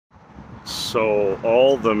So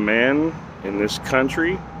all the men in this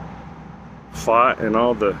country fought in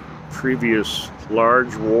all the previous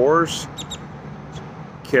large wars,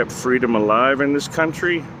 kept freedom alive in this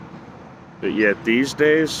country, but yet these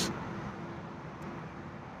days,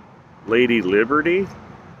 Lady Liberty,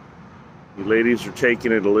 you ladies are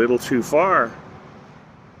taking it a little too far.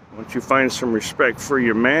 Why don't you find some respect for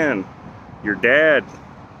your man, your dad,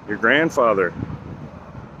 your grandfather,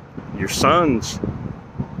 your sons?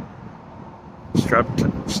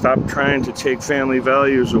 Stop trying to take family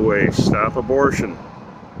values away. Stop abortion.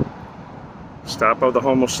 Stop all the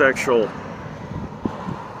homosexual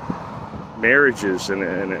marriages and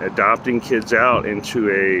adopting kids out into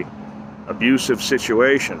a abusive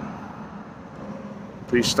situation.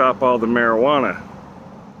 Please stop all the marijuana.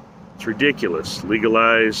 It's ridiculous.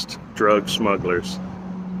 Legalized drug smugglers.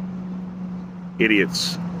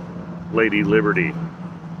 Idiots. Lady Liberty.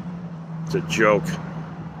 It's a joke.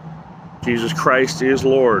 Jesus Christ is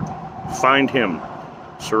Lord. Find Him.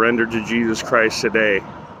 Surrender to Jesus Christ today.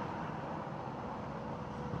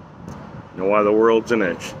 You know why the world's in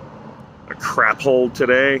a crap hole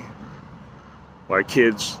today? Why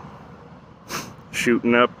kids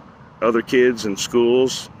shooting up other kids in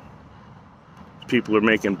schools? People are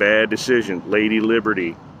making bad decisions. Lady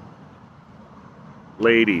Liberty.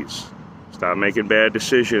 Ladies, stop making bad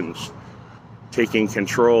decisions. Taking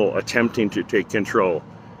control, attempting to take control.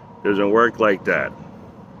 Doesn't work like that.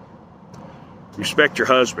 Respect your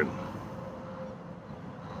husband.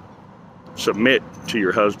 Submit to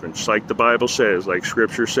your husband, just like the Bible says, like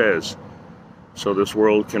Scripture says, so this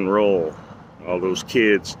world can roll. All those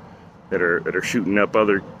kids that are shooting up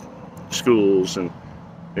other schools, and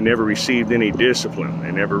they never received any discipline.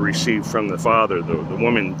 They never received from the father. The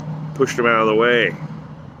woman pushed them out of the way,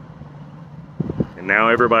 and now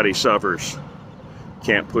everybody suffers.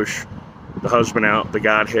 Can't push the husband out, the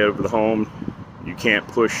Godhead of the home. You can't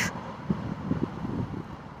push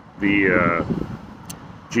the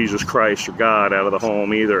Jesus Christ or God out of the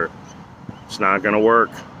home either. It's not going to work.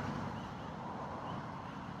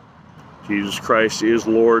 Jesus Christ is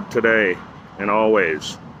Lord today and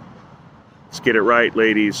always. Let's get it right,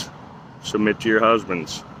 ladies. Submit to your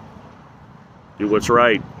husbands. Do what's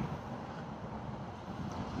right.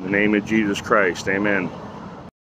 In the name of Jesus Christ, amen.